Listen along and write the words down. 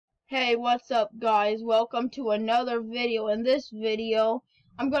Hey, what's up guys? Welcome to another video. In this video,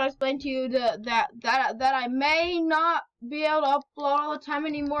 I'm going to explain to you that I may not be able to upload all the time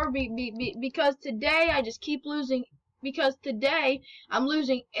anymore because today I just keep losing, because today I'm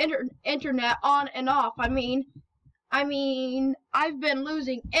losing internet on and off. I mean, I've been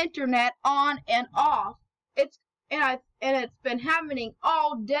losing internet on and off. It's been happening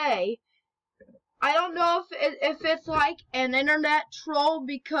all day. I don't know if it's like an internet troll,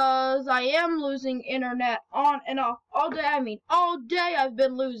 because I am losing internet on and off all day. I mean, all day I've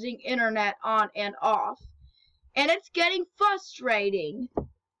been losing internet on and off. And it's getting frustrating.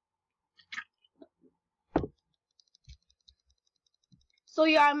 So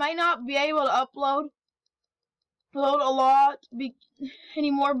yeah, I might not be able to upload a lot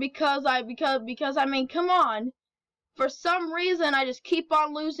anymore because I mean, come on. For some reason, I just keep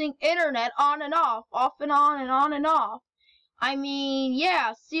on losing internet on and off and on and on and off. I mean,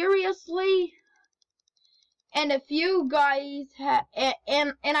 yeah, seriously? And if you guys have,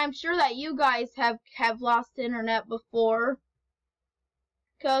 and I'm sure that you guys have lost internet before.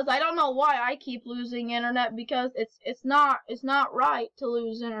 Because I don't know why I keep losing internet, because it's not right to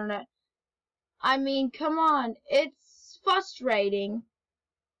lose internet. I mean, come on, it's frustrating.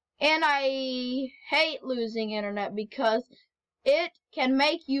 And I hate losing internet because it can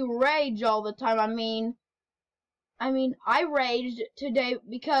make you rage all the time. I mean, I raged today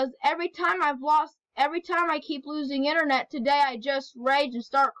because every time I keep losing internet today, I just rage and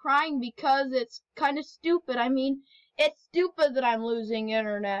start crying because it's kind of stupid. I mean, it's stupid that I'm losing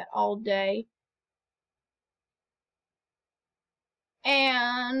internet all day.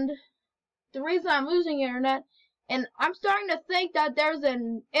 And the reason I'm losing internet, and I'm starting to think that there's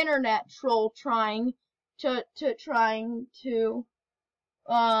an internet troll trying to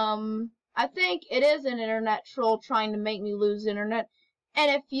I think it is an internet troll trying to make me lose internet.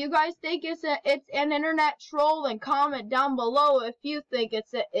 And if you guys think it's an internet troll, then comment down below if you think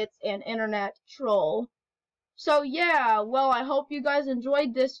it's an internet troll. So yeah, well, I hope you guys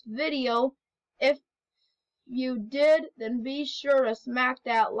enjoyed this video. If you did, then be sure to smack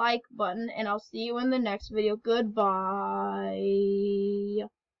that like button, and I'll see you in the next video. Goodbye.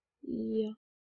 Yeah.